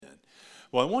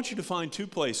Well, I want you to find two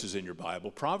places in your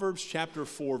Bible, Proverbs chapter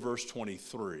 4, verse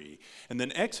 23, and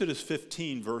then Exodus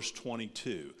 15, verse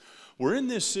 22. We're in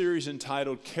this series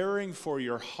entitled Caring for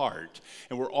Your Heart,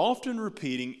 and we're often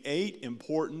repeating 8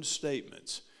 important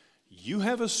statements. You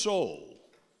have a soul.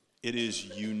 It is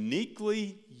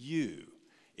uniquely you.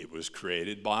 It was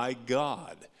created by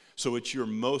God, so it's your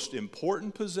most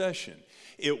important possession.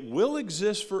 It will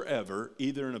exist forever,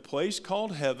 either in a place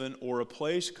called heaven or a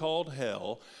place called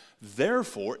hell.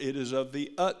 Therefore, it is of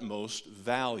the utmost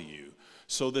value.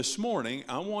 So this morning,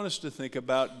 I want us to think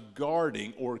about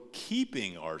guarding or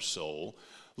keeping our soul.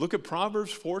 Look at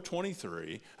Proverbs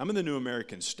 4:23. I'm in the New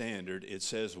American Standard. It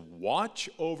says, "Watch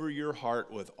over your heart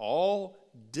with all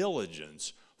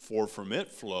diligence, for from it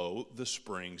flow the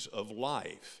springs of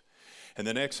life." And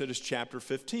then Exodus chapter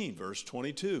 15, verse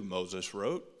 22, Moses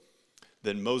wrote,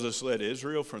 "Then Moses led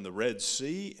Israel from the Red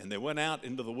Sea, and they went out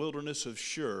into the wilderness of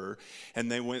Shur,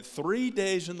 and they went 3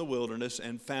 days in the wilderness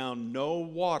and found no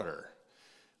water.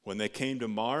 When they came to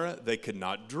Marah, they could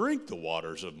not drink the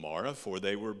waters of Marah, for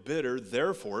they were bitter.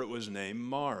 Therefore it was named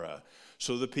Marah.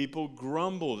 So the people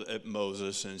grumbled at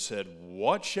Moses and said,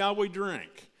 'What shall we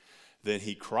drink?' Then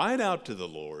he cried out to the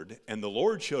Lord, and the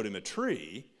Lord showed him a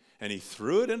tree, and he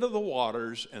threw it into the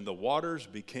waters, and the waters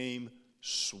became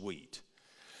sweet."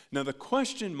 Now, the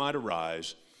question might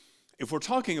arise, if we're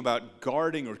talking about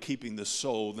guarding or keeping the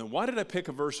soul, then why did I pick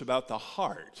a verse about the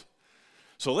heart?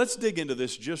 So let's dig into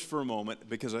this just for a moment,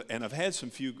 and I've had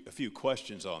a few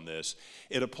questions on this.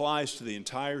 It applies to the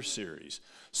entire series.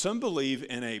 Some believe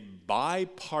in a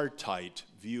bipartite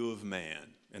view of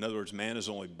man. In other words, man is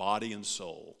only body and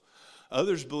soul.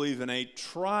 Others believe in a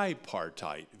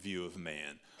tripartite view of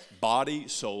man. Body,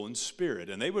 soul, and spirit.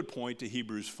 And they would point to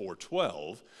Hebrews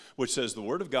 4:12, which says the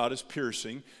word of God is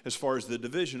piercing as far as the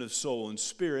division of soul and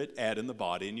spirit, add in the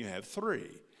body, and you have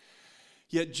 3.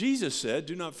 Yet Jesus said,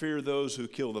 "Do not fear those who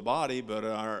kill the body, but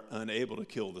are unable to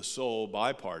kill the soul,"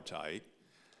 bipartite.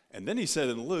 And then he said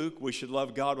in Luke, we should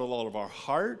love God with all of our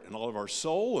heart, and all of our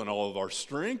soul, and all of our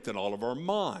strength, and all of our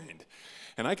mind.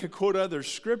 And I could quote other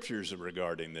scriptures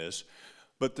regarding this,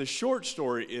 but the short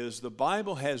story is the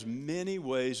Bible has many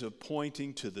ways of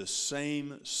pointing to the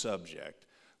same subject.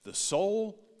 The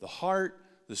soul, the heart,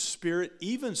 the spirit,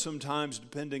 even sometimes,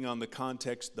 depending on the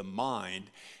context, the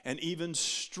mind, and even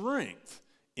strength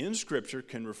in Scripture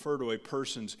can refer to a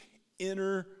person's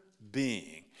inner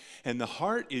being. And the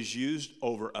heart is used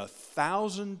over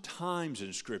 1,000 times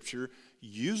in Scripture,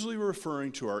 usually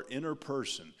referring to our inner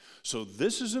person. So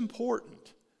this is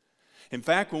important. In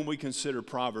fact, when we consider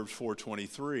Proverbs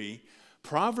 4:23,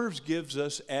 Proverbs gives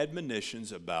us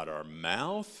admonitions about our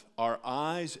mouth, our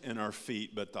eyes, and our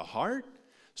feet. But the heart,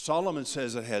 Solomon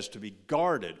says it has to be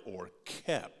guarded or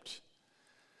kept.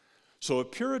 So a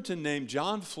Puritan named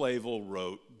John Flavel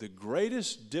wrote, "The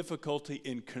greatest difficulty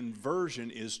in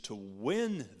conversion is to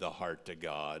win the heart to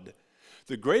God.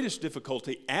 The greatest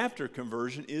difficulty after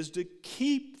conversion is to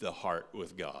keep the heart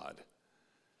with God."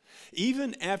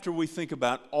 Even after we think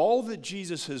about all that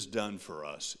Jesus has done for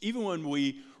us, even when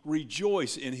we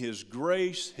rejoice in His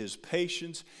grace, His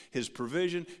patience, His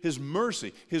provision, His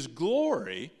mercy, His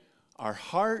glory, our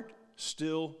heart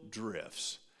still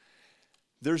drifts.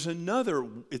 There's another,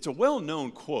 it's a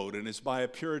well-known quote, and it's by a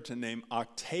Puritan named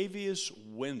Octavius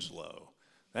Winslow.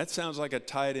 That sounds like a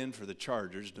tight end for the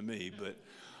Chargers to me, but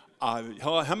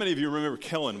how many of you remember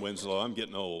Kellen Winslow? I'm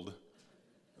getting old.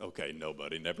 Okay,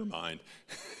 nobody, never mind.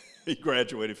 He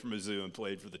graduated from Mizzou and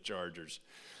played for the Chargers.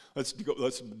 Let's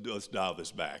dial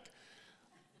this back.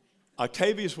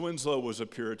 Octavius Winslow was a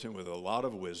Puritan with a lot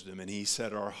of wisdom, and he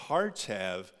said our hearts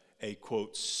have a,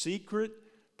 quote, secret,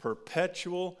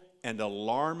 perpetual, and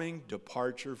alarming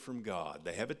departure from God.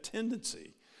 They have a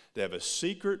tendency to have a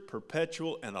secret,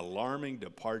 perpetual, and alarming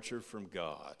departure from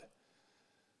God.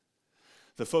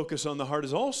 The focus on the heart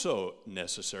is also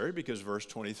necessary because verse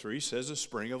 23 says a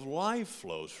spring of life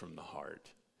flows from the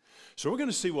heart. So we're going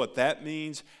to see what that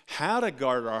means, how to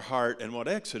guard our heart, and what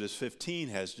Exodus 15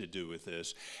 has to do with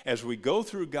this. As we go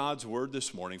through God's Word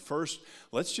this morning, first,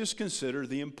 let's just consider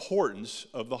the importance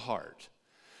of the heart.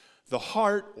 The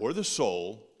heart, or the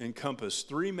soul, encompass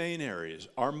 3 main areas.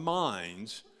 Our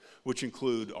minds, which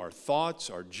include our thoughts,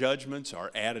 our judgments, our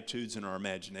attitudes, and our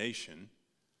imagination.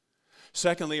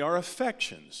 Secondly, our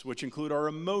affections, which include our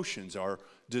emotions, our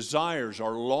desires,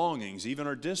 our longings, even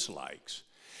our dislikes.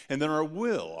 And then our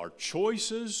will, our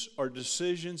choices, our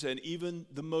decisions, and even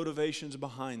the motivations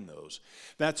behind those.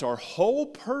 That's our whole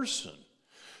person.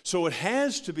 So it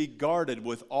has to be guarded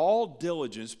with all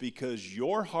diligence because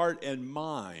your heart and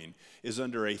mine is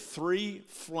under a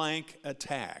 3-flank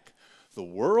attack. The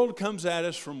world comes at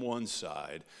us from one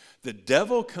side, the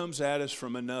devil comes at us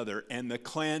from another, and the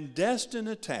clandestine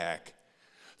attack,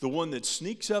 the one that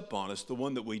sneaks up on us, the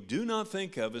one that we do not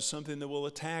think of as something that will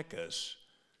attack us,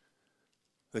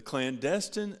 the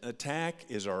clandestine attack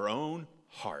is our own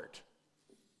heart.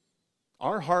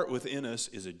 Our heart within us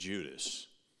is a Judas.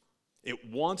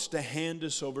 It wants to hand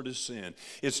us over to sin.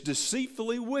 It's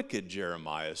deceitfully wicked,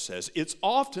 Jeremiah says. It's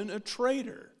often a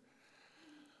traitor.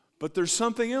 But there's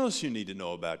something else you need to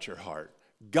know about your heart.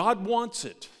 God wants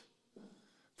it.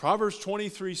 Proverbs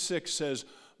 23:6 says,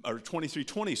 or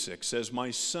 23:26 says, my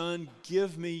son,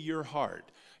 give me your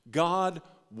heart. God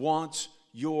wants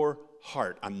your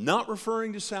heart. I'm not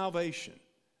referring to salvation.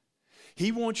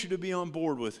 He wants you to be on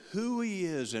board with who he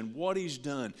is and what he's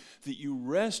done, that you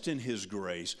rest in his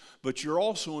grace, but you're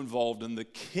also involved in the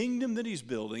kingdom that he's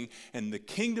building and the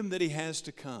kingdom that he has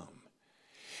to come.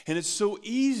 And it's so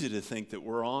easy to think that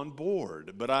we're on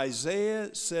board, but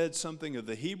Isaiah said something of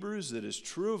the Hebrews that is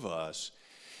true of us.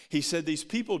 He said, these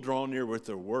people draw near with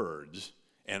their words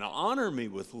and honor me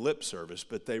with lip service,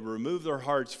 but they remove their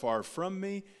hearts far from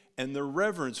me, and their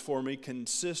reverence for me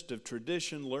consists of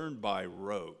tradition learned by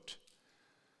rote.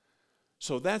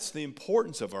 So that's the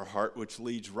importance of our heart, which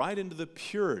leads right into the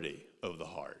purity of the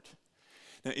heart.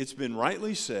 Now, it's been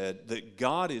rightly said that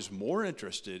God is more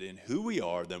interested in who we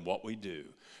are than what we do.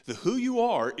 The who you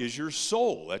are is your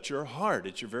soul. That's your heart.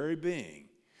 It's your very being.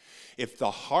 If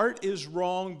the heart is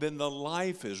wrong, then the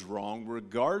life is wrong,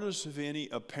 regardless of any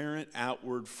apparent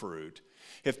outward fruit.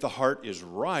 If the heart is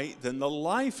right, then the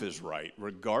life is right,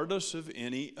 regardless of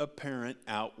any apparent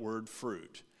outward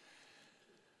fruit.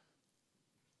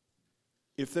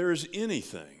 If there is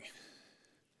anything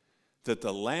that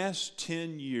the last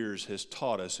 10 years has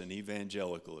taught us in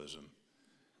evangelicalism,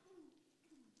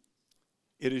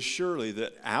 it is surely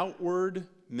that outward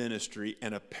ministry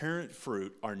and apparent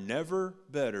fruit are never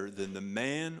better than the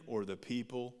man or the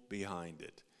people behind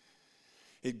it.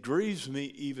 It grieves me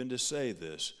even to say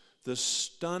this. The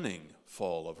stunning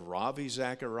fall of Ravi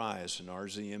Zacharias in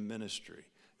RZM ministry,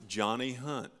 Johnny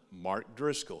Hunt, Mark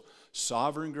Driscoll,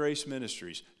 Sovereign Grace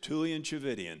Ministries, Tullian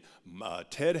Chavidian,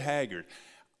 Ted Haggard.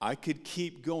 I could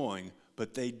keep going,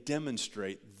 but they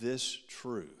demonstrate this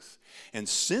truth. And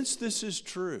since this is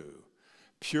true,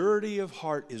 purity of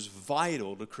heart is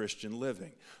vital to Christian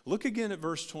living. Look again at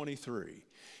verse 23.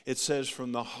 It says,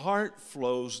 from the heart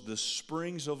flows the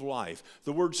springs of life.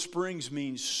 The word springs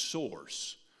means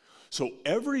source. So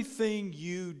everything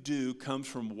you do comes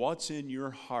from what's in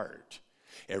your heart.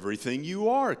 Everything you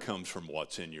are comes from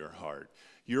what's in your heart.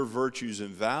 Your virtues and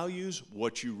values,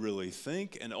 what you really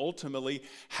think, and ultimately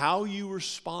how you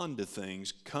respond to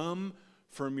things come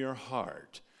from your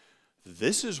heart.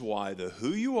 This is why the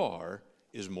who you are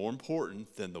is more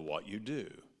important than the what you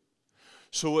do.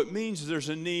 So it means there's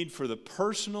a need for the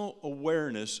personal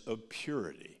awareness of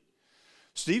purity.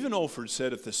 Stephen Olford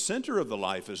said, if the center of the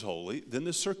life is holy, then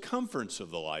the circumference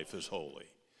of the life is holy.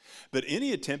 But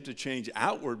any attempt to change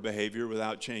outward behavior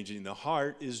without changing the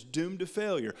heart is doomed to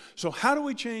failure. So how do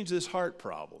we change this heart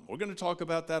problem? We're going to talk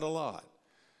about that a lot.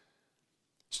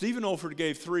 Stephen Olford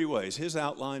gave 3 ways. His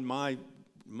outline,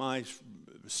 my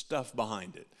stuff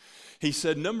behind it. He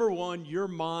said, number 1, your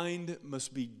mind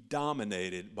must be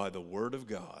dominated by the Word of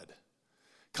God.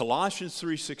 Colossians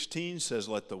 3:16 says,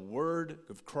 let the word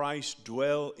of Christ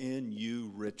dwell in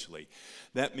you richly.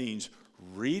 That means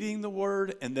reading the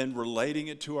word and then relating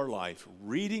it to our life.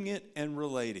 Reading it and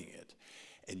relating it.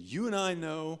 And you and I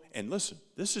know, and listen,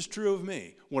 this is true of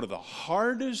me, one of the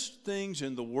hardest things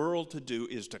in the world to do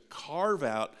is to carve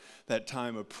out that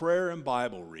time of prayer and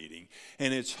Bible reading.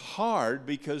 And it's hard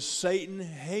because Satan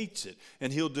hates it,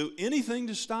 and he'll do anything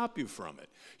to stop you from it.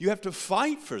 You have to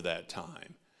fight for that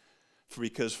time.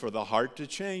 Because for the heart to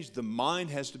change, the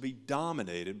mind has to be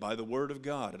dominated by the Word of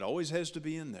God. It always has to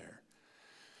be in there.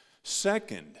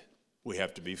 Second, we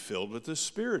have to be filled with the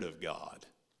Spirit of God.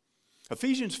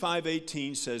 Ephesians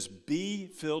 5:18 says, be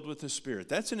filled with the Spirit.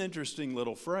 That's an interesting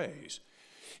little phrase.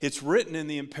 It's written in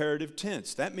the imperative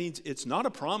tense. That means it's not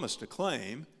a promise to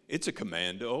claim, it's a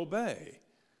command to obey.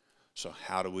 So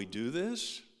how do we do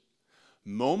this?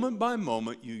 Moment by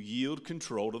moment, you yield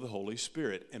control to the Holy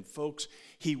Spirit. And folks,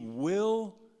 He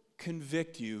will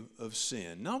convict you of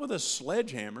sin. Not with a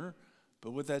sledgehammer,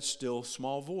 but with that still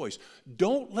small voice.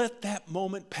 Don't let that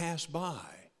moment pass by.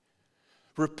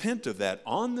 Repent of that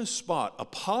on the spot.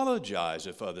 Apologize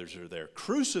if others are there.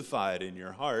 Crucify it in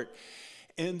your heart.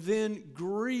 And then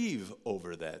grieve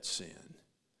over that sin.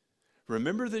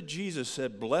 Remember that Jesus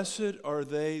said, blessed are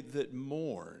they that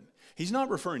mourn. He's not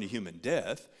referring to human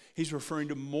death. He's referring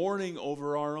to mourning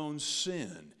over our own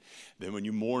sin. Then when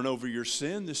you mourn over your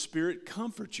sin, the Spirit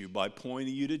comforts you by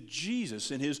pointing you to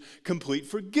Jesus and his complete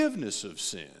forgiveness of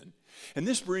sin. And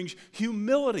this brings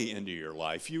humility into your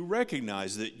life. You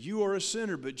recognize that you are a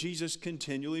sinner, but Jesus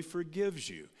continually forgives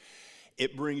you.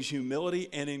 It brings humility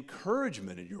and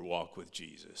encouragement in your walk with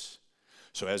Jesus.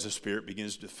 So as the Spirit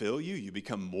begins to fill you, you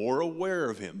become more aware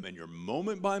of him in your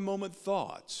moment-by-moment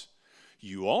thoughts.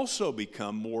 You also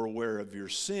become more aware of your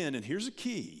sin, and here's a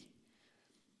key.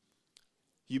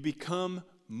 You become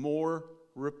more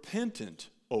repentant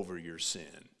over your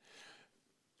sin.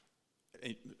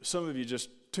 Some of you just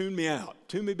tune me out,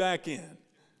 tune me back in.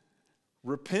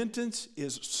 Repentance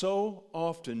is so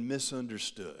often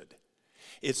misunderstood.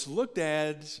 It's looked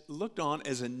on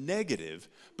as a negative,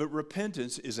 but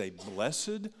repentance is a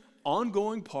blessed,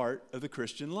 ongoing part of the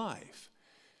Christian life.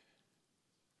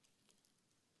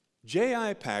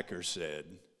 J.I. Packer said,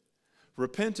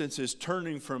 repentance is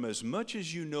turning from as much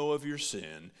as you know of your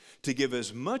sin to give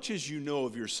as much as you know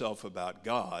of yourself about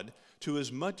God to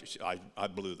as much. I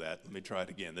blew that. Let me try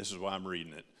it again. This is why I'm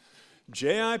reading it.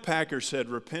 J.I. Packer said,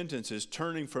 repentance is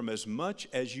turning from as much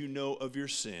as you know of your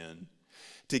sin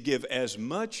to give as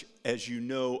much as you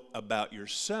know about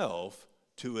yourself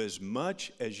to as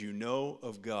much as you know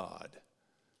of God.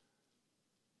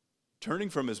 Turning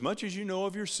from as much as you know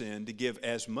of your sin to give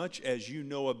as much as you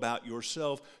know about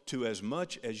yourself to as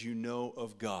much as you know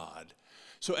of God.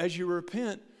 So as you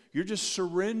repent, you're just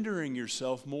surrendering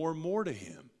yourself more and more to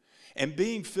him. And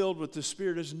being filled with the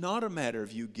Spirit is not a matter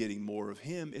of you getting more of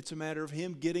him. It's a matter of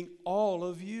him getting all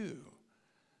of you.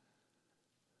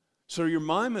 So your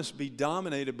mind must be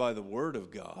dominated by the Word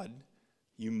of God.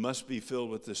 You must be filled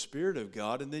with the Spirit of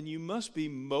God. And then you must be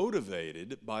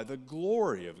motivated by the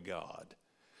glory of God.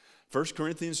 1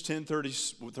 Corinthians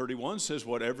 10:31 says,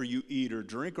 whatever you eat or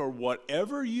drink or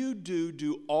whatever you do,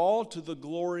 do all to the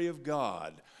glory of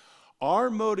God. Our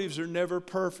motives are never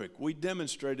perfect. We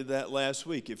demonstrated that last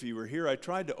week. If you were here, I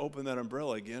tried to open that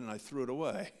umbrella again and I threw it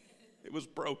away. It was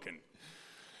broken.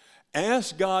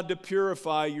 Ask God to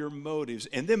purify your motives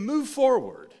and then move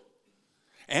forward.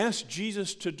 Ask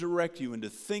Jesus to direct you into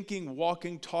thinking,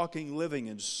 walking, talking, living,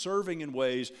 and serving in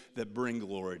ways that bring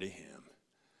glory to him.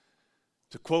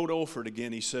 To quote Olford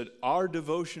again, he said, our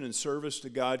devotion and service to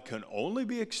God can only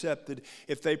be accepted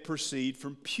if they proceed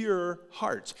from pure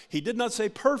hearts. He did not say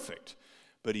perfect,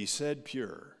 but he said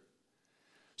pure.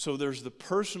 So there's the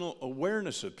personal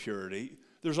awareness of purity.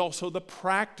 There's also the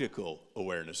practical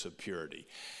awareness of purity.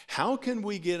 How can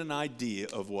we get an idea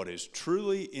of what is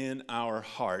truly in our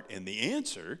heart? And the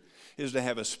answer is to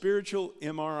have a spiritual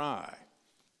MRI.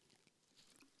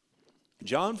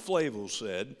 John Flavel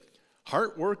said,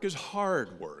 heart work is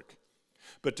hard work,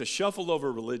 but to shuffle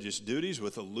over religious duties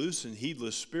with a loose and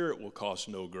heedless spirit will cost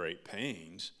no great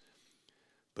pains.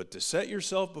 But to set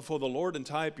yourself before the Lord and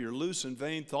tie up your loose and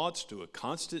vain thoughts to a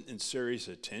constant and serious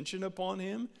attention upon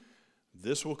him,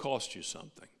 this will cost you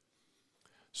something.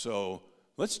 So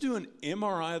let's do an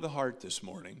MRI of the heart this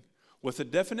morning with the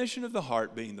definition of the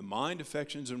heart being the mind,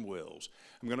 affections, and wills.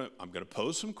 I'm going to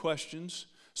pose some questions.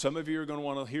 Some of you are going to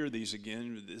want to hear these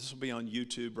again. This will be on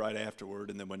YouTube right afterward,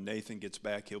 and then when Nathan gets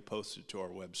back, he'll post it to our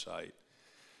website.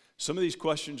 Some of these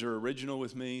questions are original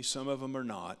with me. Some of them are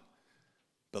not.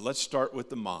 But let's start with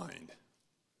the mind.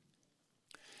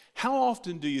 How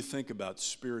often do you think about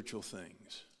spiritual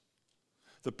things?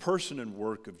 The person and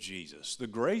work of Jesus, the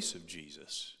grace of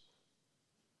Jesus.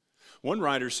 One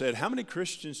writer said, how many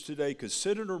Christians today could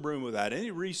sit in a room without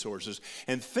any resources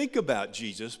and think about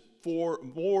Jesus for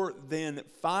more than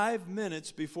 5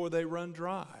 minutes before they run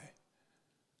dry?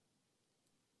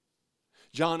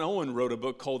 John Owen wrote a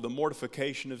book called The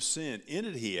Mortification of Sin. In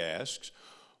it he asks,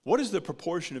 what is the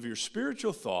proportion of your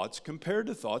spiritual thoughts compared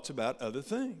to thoughts about other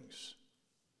things?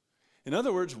 In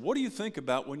other words, what do you think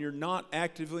about when you're not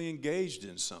actively engaged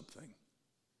in something?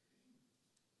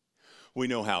 We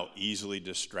know how easily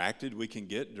distracted we can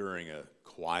get during a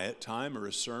quiet time or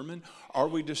a sermon. Are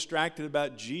we distracted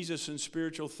about Jesus and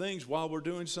spiritual things while we're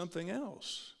doing something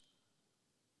else?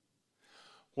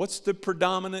 What's the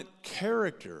predominant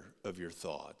character of your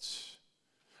thoughts?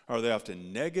 Are they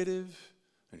often negative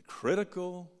and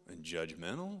critical and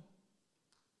judgmental?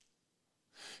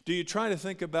 Do you try to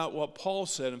think about what Paul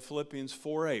said in Philippians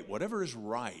 4:8? Whatever is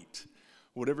right,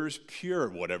 whatever is pure,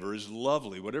 whatever is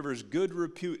lovely, whatever is good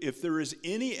repute, if there is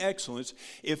any excellence,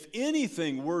 if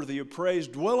anything worthy of praise,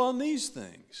 dwell on these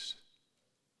things.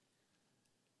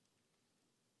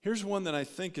 Here's one that I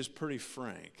think is pretty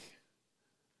frank.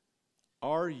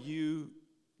 Are you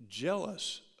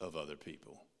jealous of other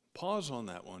people? Pause on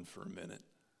that one for a minute.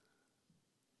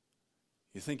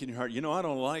 You think in your heart, I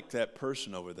don't like that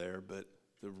person over there, but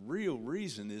the real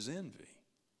reason is envy.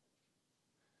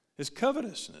 Is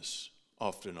covetousness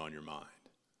often on your mind?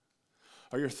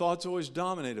 Are your thoughts always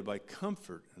dominated by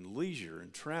comfort and leisure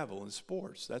and travel and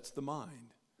sports? That's the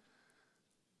mind.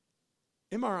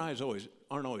 MRIs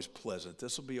aren't always pleasant.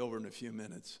 This will be over in a few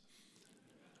minutes.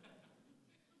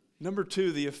 Number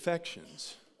 2, the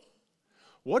affections.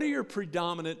 What are your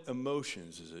predominant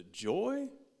emotions? Is it joy,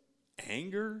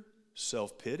 anger,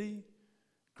 self-pity,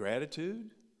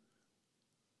 gratitude?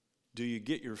 Do you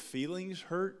get your feelings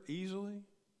hurt easily?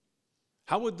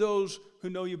 How would those who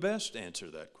know you best answer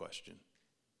that question?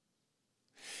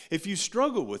 If you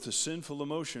struggle with a sinful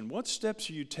emotion, what steps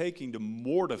are you taking to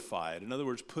mortify it? In other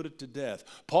words, put it to death.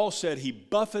 Paul said he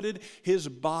buffeted his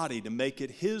body to make it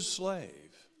his slave.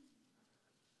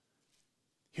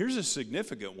 Here's a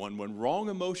significant one. When wrong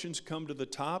emotions come to the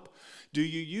top, do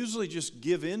you usually just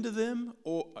give in to them,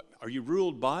 or are you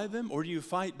ruled by them, or do you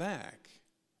fight back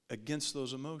against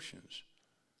those emotions?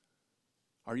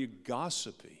 Are you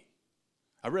gossipy?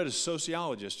 I read a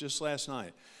sociologist just last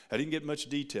night. I didn't get much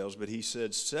details, but he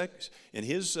said in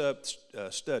his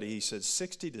study, he said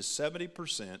 60 to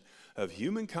 70% of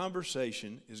human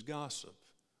conversation is gossip.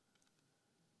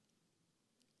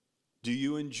 Do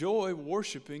you enjoy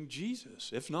worshiping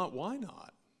Jesus? If not, why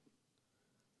not?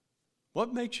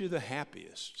 What makes you the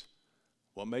happiest?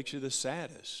 What makes you the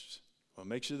saddest? What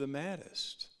makes you the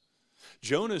maddest?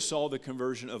 Jonah saw the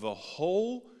conversion of a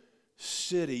whole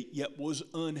city, yet was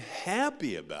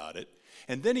unhappy about it,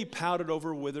 and then he pouted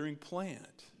over a withering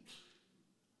plant.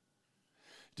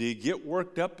 Do you get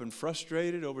worked up and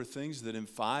frustrated over things that in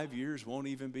 5 years won't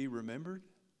even be remembered?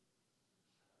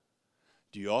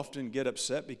 Do you often get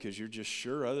upset because you're just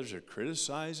sure others are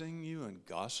criticizing you and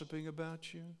gossiping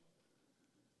about you?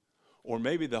 Or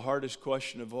maybe the hardest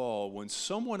question of all, when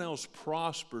someone else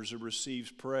prospers or receives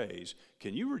praise,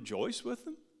 can you rejoice with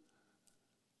them?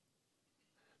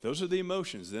 Those are the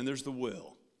emotions. Then there's the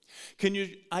will. Can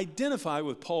you identify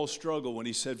with Paul's struggle when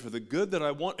he said, for the good that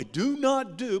I want, I do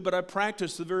not do, but I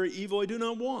practice the very evil I do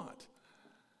not want?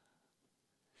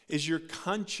 Is your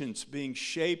conscience being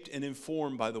shaped and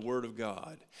informed by the Word of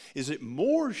God? Is it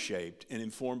more shaped and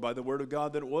informed by the Word of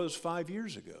God than it was 5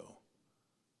 years ago?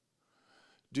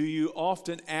 Do you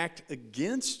often act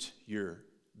against your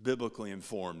biblically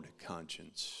informed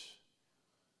conscience?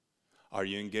 Are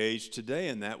you engaged today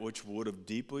in that which would have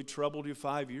deeply troubled you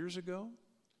 5 years ago?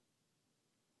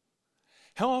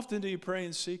 How often do you pray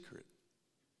in secret?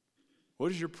 What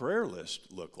does your prayer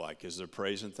list look like? Is there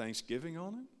praise and thanksgiving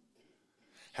on it?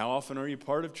 How often are you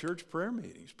part of church prayer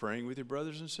meetings, praying with your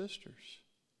brothers and sisters?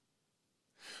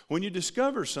 When you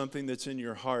discover something that's in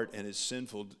your heart and is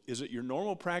sinful, is it your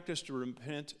normal practice to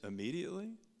repent immediately?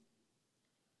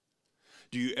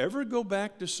 Do you ever go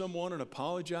back to someone and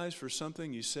apologize for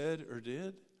something you said or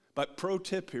did? But pro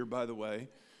tip here, by the way,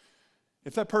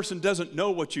 if that person doesn't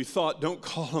know what you thought, don't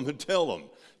call them and tell them.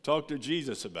 Talk to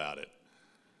Jesus about it.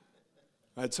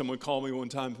 I had someone call me one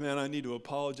time, man, I need to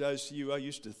apologize to you. I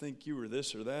used to think you were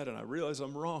this or that, and I realized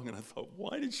I'm wrong. And I thought,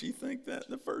 why did she think that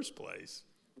in the first place?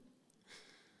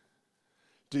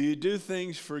 Do you do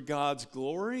things for God's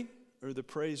glory or the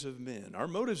praise of men? Our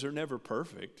motives are never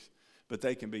perfect, but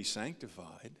they can be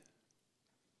sanctified.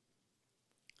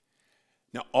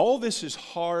 Now, all this is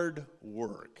hard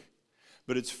work,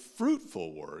 but it's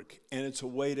fruitful work, and it's a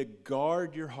way to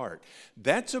guard your heart.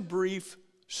 That's a brief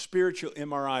spiritual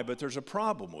MRI, but there's a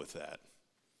problem with that.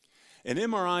 An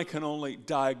MRI can only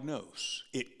diagnose.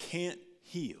 It can't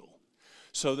heal.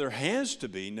 So there has to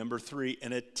be, number 3,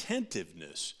 an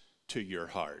attentiveness to your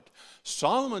heart.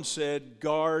 Solomon said,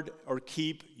 guard or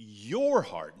keep your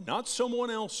heart, not someone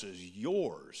else's,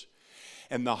 yours.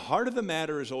 And the heart of the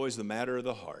matter is always the matter of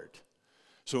the heart.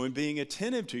 So in being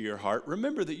attentive to your heart,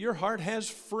 remember that your heart has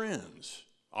friends.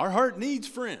 Our heart needs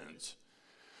friends.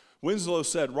 Winslow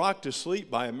said, rocked to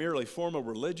sleep by a merely formal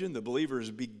religion, the believer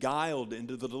is beguiled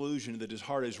into the delusion that his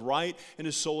heart is right and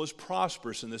his soul is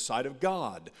prosperous in the sight of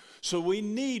God. So we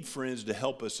need friends to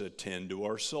help us attend to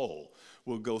our soul.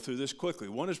 We'll go through this quickly.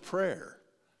 One is prayer.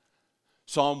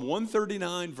 Psalm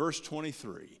 139, verse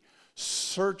 23.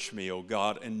 Search me, O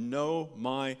God, and know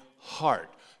my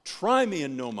heart. Try me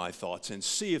and know my thoughts and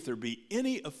see if there be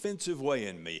any offensive way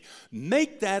in me.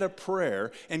 Make that a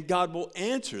prayer, and God will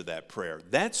answer that prayer.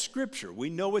 That's Scripture.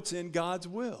 We know it's in God's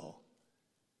will.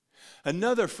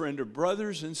 Another friend are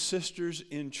brothers and sisters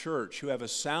in church who have a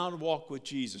sound walk with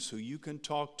Jesus, who you can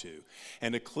talk to.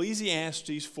 And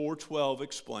Ecclesiastes 4:12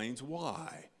 explains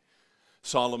why.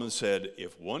 Solomon said,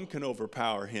 if one can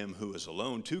overpower him who is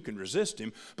alone, two can resist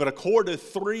him, but a cord of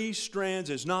 3 strands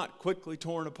is not quickly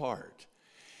torn apart.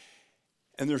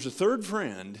 And there's a third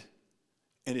friend,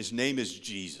 and his name is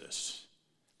Jesus.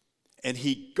 And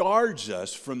he guards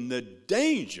us from the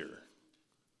danger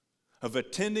of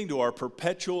attending to our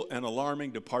perpetual and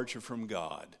alarming departure from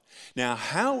God. Now,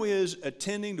 how is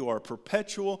attending to our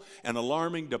perpetual and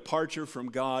alarming departure from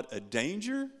God a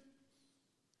danger?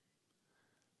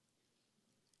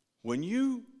 When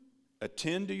you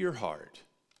attend to your heart,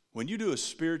 when you do a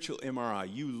spiritual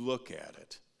MRI, you look at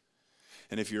it.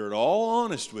 And if you're at all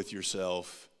honest with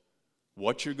yourself,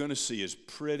 what you're going to see is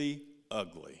pretty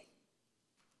ugly.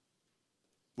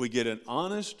 We get an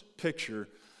honest picture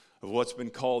of what's been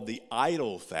called the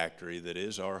idol factory that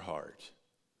is our heart.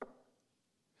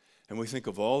 And we think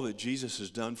of all that Jesus has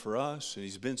done for us, and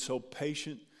he's been so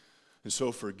patient and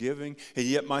so forgiving, and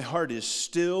yet my heart is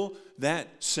still that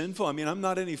sinful. I mean, I'm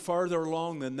not any farther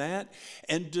along than that.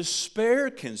 And despair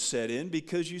can set in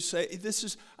because you say,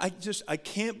 I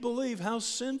can't believe how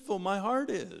sinful my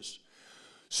heart is.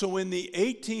 So in the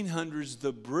 1800s,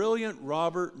 the brilliant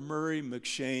Robert Murray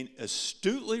McCheyne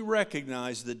astutely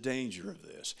recognized the danger of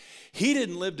this. He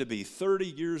didn't live to be 30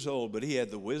 years old, but he had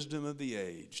the wisdom of the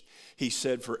aged. He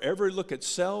said, for every look at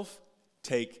self,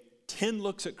 take 10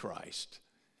 looks at Christ.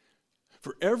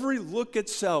 For every look at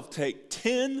self, take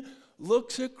 10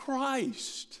 looks at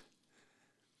Christ.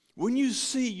 When you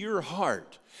see your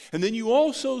heart, and then you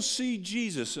also see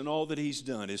Jesus and all that he's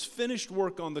done, his finished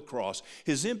work on the cross,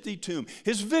 his empty tomb,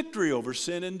 his victory over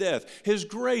sin and death, his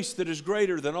grace that is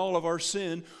greater than all of our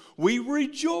sin, we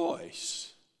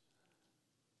rejoice.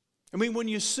 I mean, when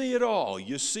you see it all,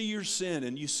 you see your sin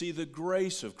and you see the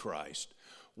grace of Christ.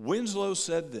 Winslow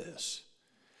said this,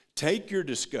 take your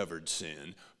discovered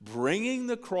sin, bringing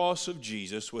the cross of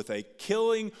Jesus with a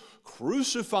killing,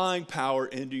 crucifying power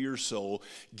into your soul,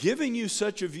 giving you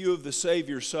such a view of the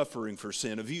Savior suffering for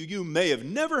sin, a view you may have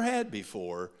never had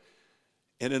before,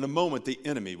 and in a moment the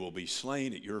enemy will be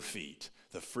slain at your feet,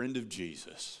 the friend of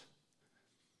Jesus.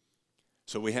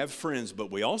 So we have friends,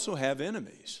 but we also have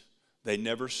enemies. They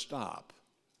never stop.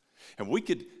 And we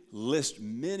could list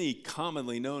many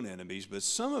commonly known enemies, but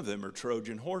some of them are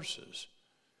Trojan horses.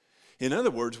 In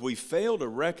other words, we fail to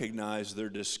recognize their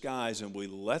disguise and we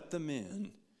let them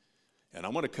in. And I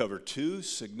want to cover two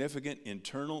significant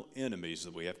internal enemies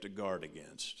that we have to guard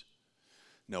against.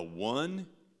 Now, one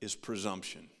is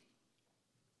presumption.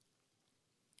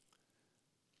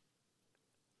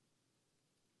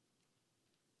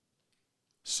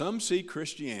 Some see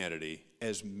Christianity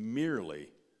as merely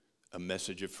a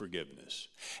message of forgiveness.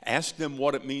 Ask them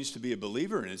what it means to be a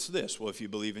believer, and it's this. Well, if you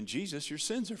believe in Jesus, your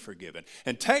sins are forgiven.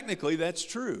 And technically, that's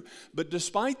true. But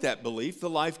despite that belief, the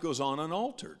life goes on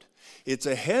unaltered. It's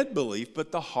a head belief,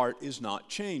 but the heart is not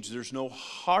changed. There's no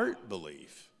heart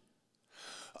belief.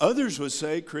 Others would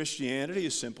say Christianity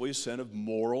is simply a set of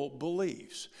moral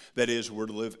beliefs. That is, we're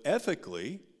to live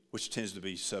ethically, which tends to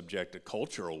be subject to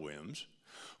cultural whims.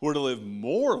 We're to live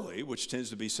morally, which tends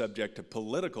to be subject to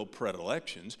political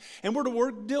predilections, and we're to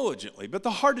work diligently. But the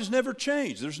heart has never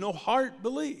changed. There's no heart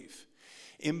belief.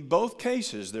 In both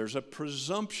cases, there's a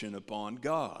presumption upon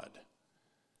God.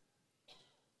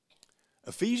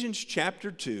 Ephesians chapter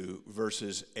 2,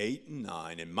 verses 8 and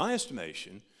 9, in my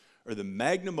estimation, are the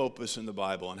magnum opus in the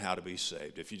Bible on how to be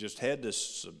saved. If you just had to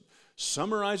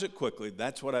summarize it quickly,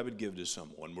 that's what I would give to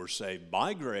someone. We're saved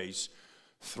by grace,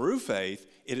 through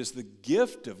faith. It is the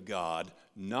gift of God,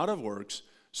 not of works,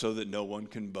 so that no one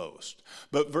can boast.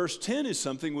 But verse 10 is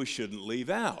something we shouldn't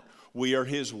leave out. We are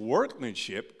his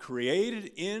workmanship,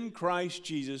 created in Christ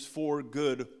Jesus for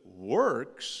good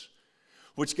works,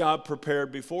 which God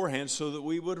prepared beforehand so that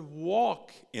we would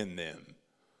walk in them.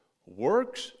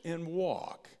 Works and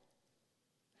walk.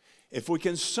 If we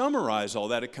can summarize all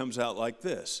that, it comes out like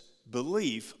this.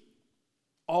 Belief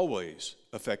always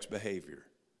affects behavior.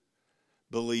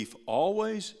 Belief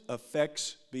always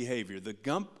affects behavior. The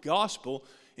gospel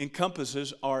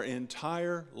encompasses our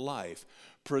entire life.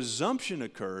 Presumption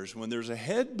occurs when there's a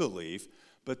head belief,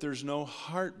 but there's no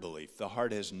heart belief. The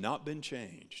heart has not been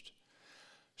changed.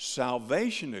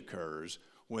 Salvation occurs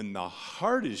when the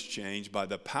heart is changed by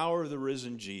the power of the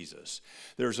risen Jesus.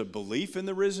 There's a belief in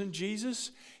the risen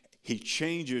Jesus. He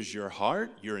changes your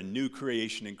heart. You're a new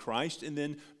creation in Christ, and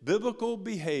then biblical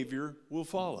behavior will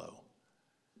follow.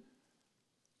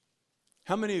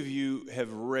 How many of you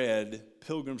have read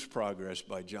Pilgrim's Progress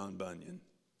by John Bunyan?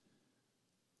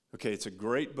 Okay, it's a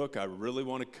great book. I really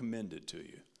want to commend it to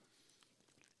you.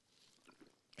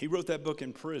 He wrote that book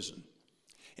in prison.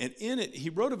 And in it,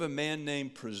 he wrote of a man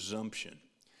named Presumption.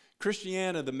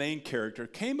 Christiana, the main character,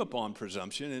 came upon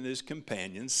Presumption and his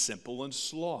companions, Simple and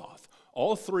Sloth.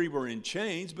 All three were in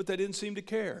chains, but they didn't seem to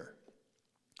care.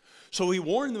 So he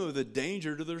warned them of the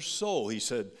danger to their soul. He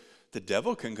said, The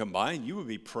devil can come by and you would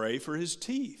be prey for his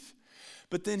teeth.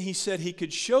 But then he said he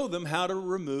could show them how to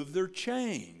remove their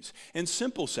chains. And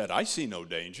simple said, I see no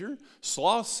danger.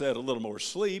 Sloth said, a little more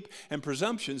sleep. And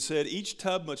presumption said, each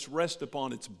tub must rest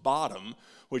upon its bottom,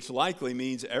 which likely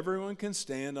means everyone can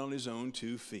stand on his own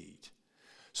 2 feet.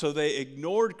 So they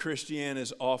ignored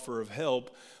Christiana's offer of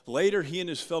help. Later, he and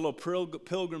his fellow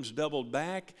pilgrims doubled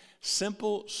back.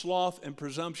 Simple, sloth, and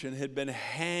presumption had been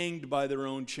hanged by their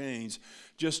own chains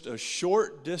just a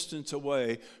short distance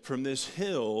away from this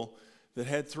hill that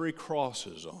had 3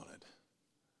 crosses on it.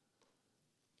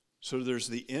 So there's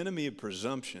the enemy of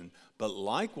presumption, but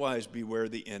likewise beware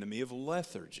the enemy of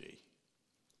lethargy.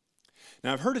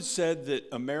 Now, I've heard it said that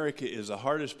America is the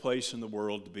hardest place in the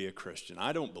world to be a Christian.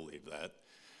 I don't believe that.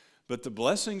 But the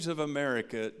blessings of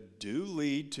America do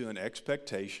lead to an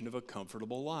expectation of a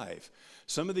comfortable life.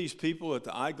 Some of these people at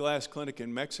the eyeglass clinic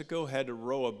in Mexico had to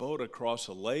row a boat across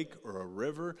a lake or a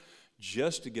river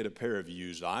just to get a pair of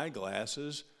used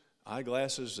eyeglasses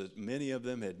that many of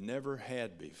them had never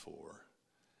had before.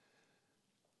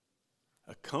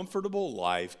 A comfortable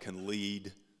life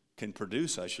can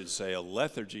produce, a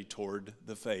lethargy toward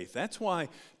the faith. That's why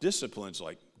disciplines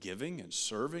like giving and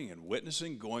serving and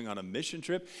witnessing, going on a mission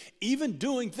trip, even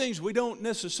doing things we don't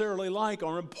necessarily like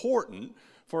are important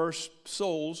for our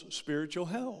soul's spiritual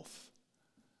health.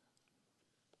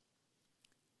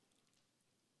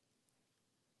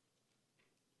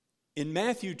 In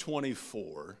Matthew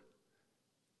 24,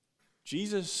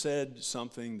 Jesus said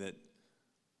something that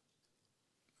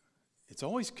it's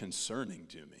always concerning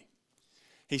to me.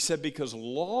 He said, because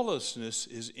lawlessness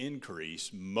is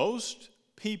increased, most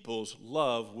people's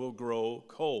love will grow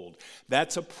cold.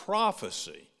 That's a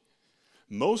prophecy.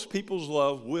 Most people's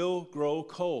love will grow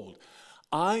cold.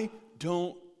 I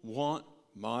don't want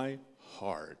my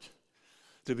heart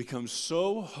to become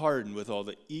so hardened with all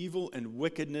the evil and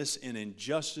wickedness and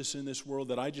injustice in this world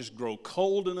that I just grow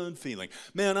cold and unfeeling.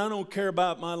 Man, I don't care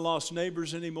about my lost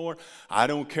neighbors anymore. I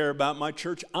don't care about my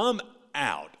church. I'm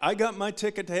out. I got my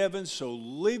ticket to heaven, so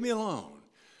leave me alone.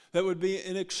 That would be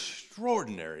an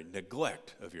extraordinary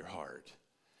neglect of your heart.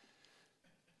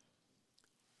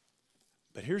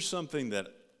 But here's something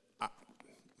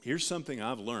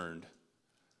I've learned.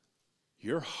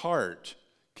 Your heart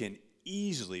can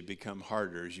easily become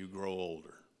harder as you grow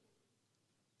older.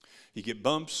 You get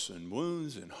bumps and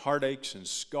wounds and heartaches and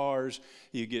scars.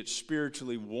 You get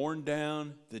spiritually worn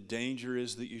down. The danger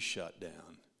is that you shut down.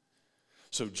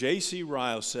 So J.C.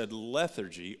 Ryle said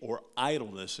lethargy, or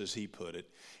idleness as he put it,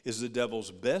 is the devil's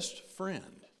best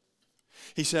friend.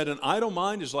 He said an idle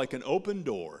mind is like an open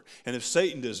door, and if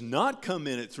Satan does not come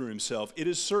in it through himself, it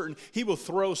is certain he will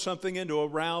throw something in to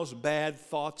arouse bad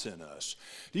thoughts in us.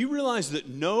 Do you realize that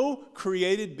no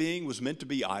created being was meant to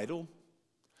be idle?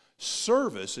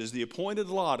 Service is the appointed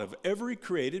lot of every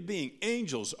created being.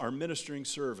 Angels are ministering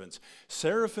servants.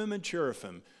 Seraphim and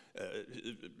cherubim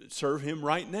serve him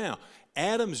right now.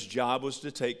 Adam's job was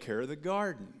to take care of the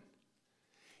garden.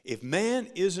 If man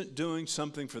isn't doing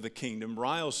something for the kingdom,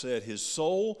 Ryle said his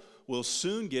soul will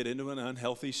soon get into an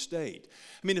unhealthy state.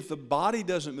 I mean, if the body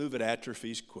doesn't move, it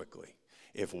atrophies quickly.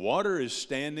 If water is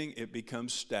standing, it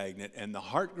becomes stagnant, and the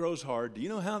heart grows hard. Do you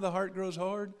know how the heart grows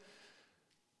hard?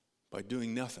 By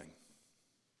doing nothing.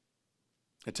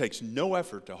 It takes no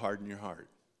effort to harden your heart.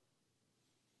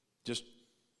 Just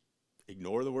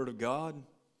ignore the Word of God.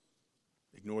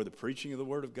 Ignore the preaching of the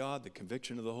Word of God, the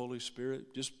conviction of the Holy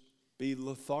Spirit. Just be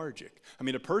lethargic. I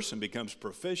mean, a person becomes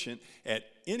proficient at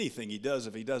anything he does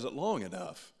if he does it long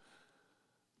enough.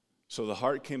 So the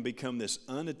heart can become this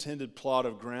unattended plot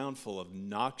of ground full of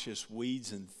noxious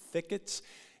weeds and thickets.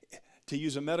 To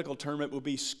use a medical term, it will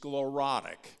be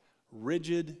sclerotic,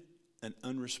 rigid, and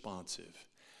unresponsive.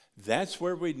 That's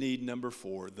where we need, number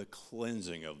 4, the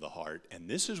cleansing of the heart. And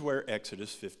this is where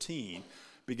Exodus 15,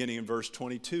 beginning in verse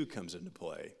 22, comes into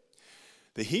play.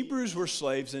 The Hebrews were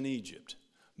slaves in Egypt.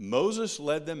 Moses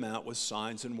led them out with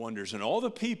signs and wonders. And all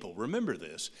the people, remember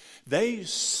this, they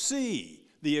see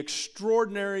the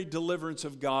extraordinary deliverance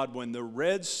of God when the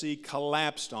Red Sea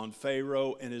collapsed on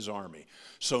Pharaoh and his army.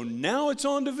 So now it's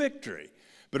on to victory.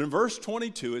 But in verse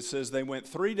 22, it says they went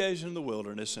 3 days in the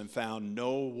wilderness and found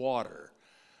no water.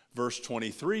 Verse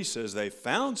 23 says they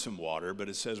found some water, but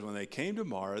it says when they came to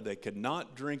Marah, they could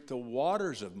not drink the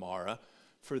waters of Marah,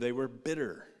 for they were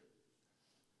bitter.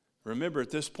 Remember, at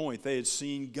this point, they had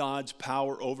seen God's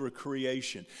power over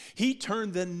creation. He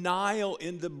turned the Nile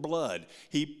into blood.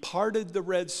 He parted the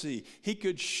Red Sea. He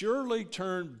could surely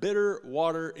turn bitter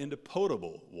water into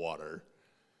potable water.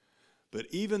 But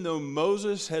even though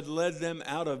Moses had led them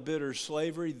out of bitter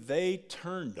slavery, they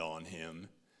turned on him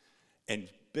and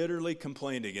bitterly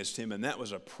complained against him, and that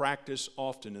was a practice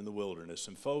often in the wilderness.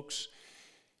 And folks,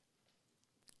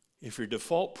 if your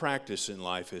default practice in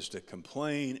life is to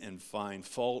complain and find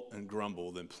fault and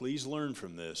grumble, then please learn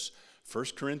from this.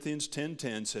 1 Corinthians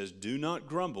 10:10 says, "Do not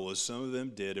grumble as some of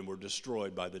them did and were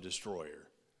destroyed by the destroyer."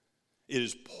 It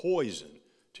is poison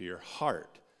to your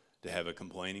heart to have a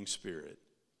complaining spirit.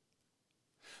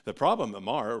 The problem at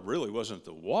Marah really wasn't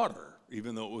the water,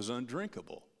 even though it was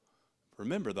undrinkable.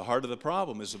 Remember, the heart of the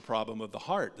problem is the problem of the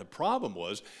heart. The problem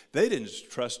was they didn't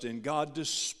trust in God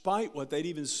despite what they'd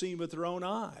even seen with their own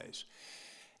eyes.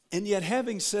 And yet,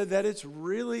 having said that, it's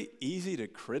really easy to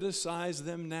criticize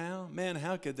them now. Man,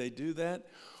 how could they do that?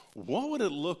 What would it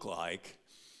look like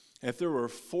if there were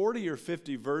 40 or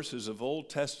 50 verses of Old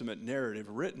Testament narrative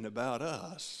written about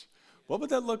us? What would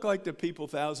that look like to people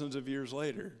thousands of years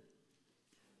later?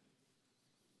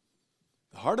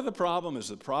 The heart of the problem is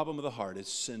the problem of the heart.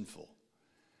 It's sinful.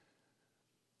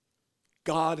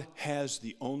 God has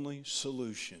the only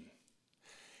solution.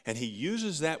 And he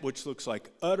uses that which looks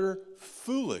like utter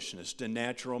foolishness to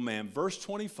natural man. Verse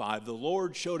 25, the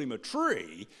Lord showed him a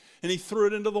tree, and he threw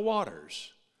it into the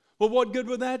waters. Well, what good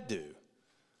would that do?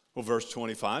 Well, verse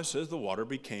 25 says the water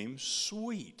became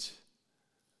sweet.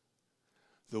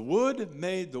 The wood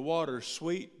made the water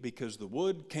sweet because the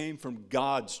wood came from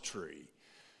God's tree.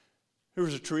 There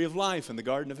was a tree of life in the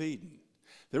Garden of Eden.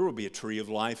 There will be a tree of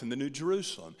life in the New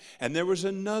Jerusalem. And there was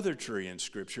another tree in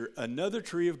Scripture, another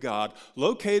tree of God,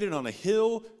 located on a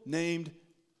hill named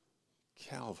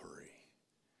Calvary.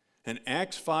 And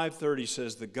Acts 5:30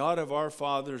 says, "The God of our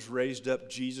fathers raised up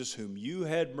Jesus, whom you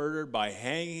had murdered by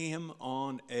hanging him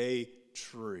on a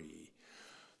tree."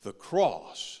 The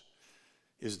cross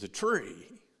is the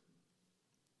tree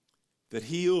that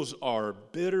heals our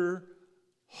bitter,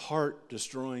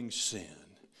 heart-destroying sin.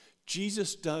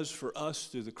 Jesus does for us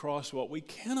through the cross what we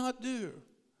cannot do.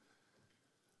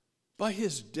 By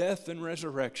his death and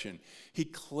resurrection, he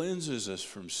cleanses us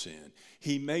from sin.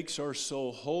 He makes our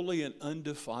soul holy and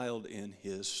undefiled in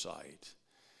his sight.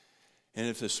 And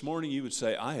if this morning you would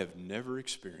say, "I have never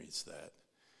experienced that,"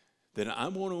 then I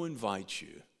want to invite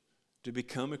you to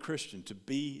become a Christian, to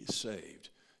be saved,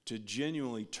 to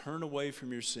genuinely turn away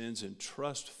from your sins and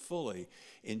trust fully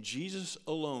in Jesus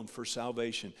alone for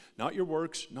salvation. Not your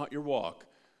works, not your walk,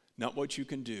 not what you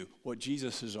can do, what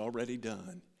Jesus has already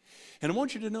done. And I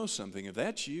want you to know something. If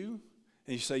that's you,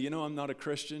 and you say, "I'm not a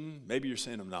Christian," maybe you're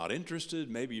saying, "I'm not interested,"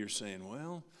 maybe you're saying,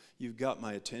 "Well, you've got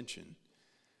my attention."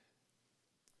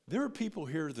 There are people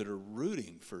here that are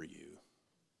rooting for you.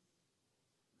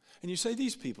 And you say,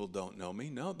 "These people don't know me."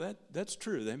 No, that's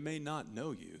true. They may not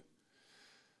know you.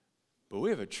 But we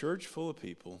have a church full of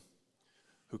people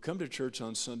who come to church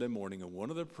on Sunday morning, and one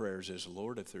of their prayers is,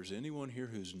 "Lord, if there's anyone here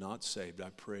who's not saved, I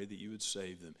pray that you would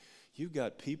save them." You've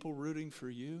got people rooting for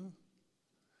you.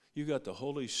 You've got the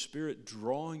Holy Spirit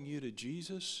drawing you to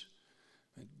Jesus.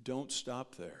 And don't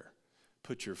stop there.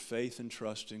 Put your faith and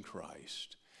trust in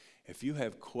Christ. If you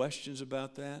have questions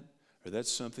about that, or that's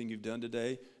something you've done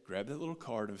today, grab that little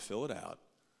card and fill it out.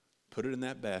 Put it in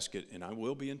that basket, and I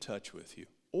will be in touch with you.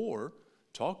 Or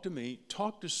talk to me,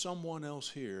 talk to someone else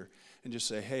here, and just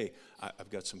say, "Hey, I've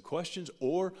got some questions,"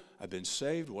 or "I've been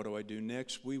saved, what do I do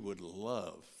next?" We would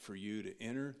love for you to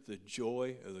enter the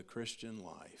joy of the Christian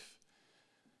life.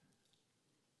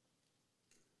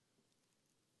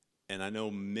 And I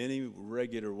know many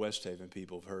regular West Haven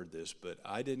people have heard this, but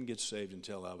I didn't get saved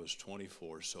until I was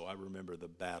 24, so I remember the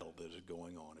battle that is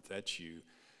going on. If that's you,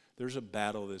 there's a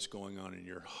battle that's going on in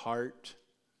your heart.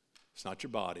 It's not your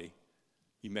body.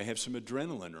 You may have some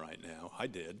adrenaline right now. I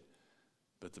did.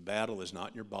 But the battle is not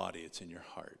in your body. It's in your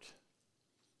heart.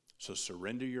 So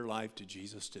surrender your life to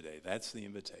Jesus today. That's the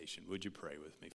invitation. Would you pray with me?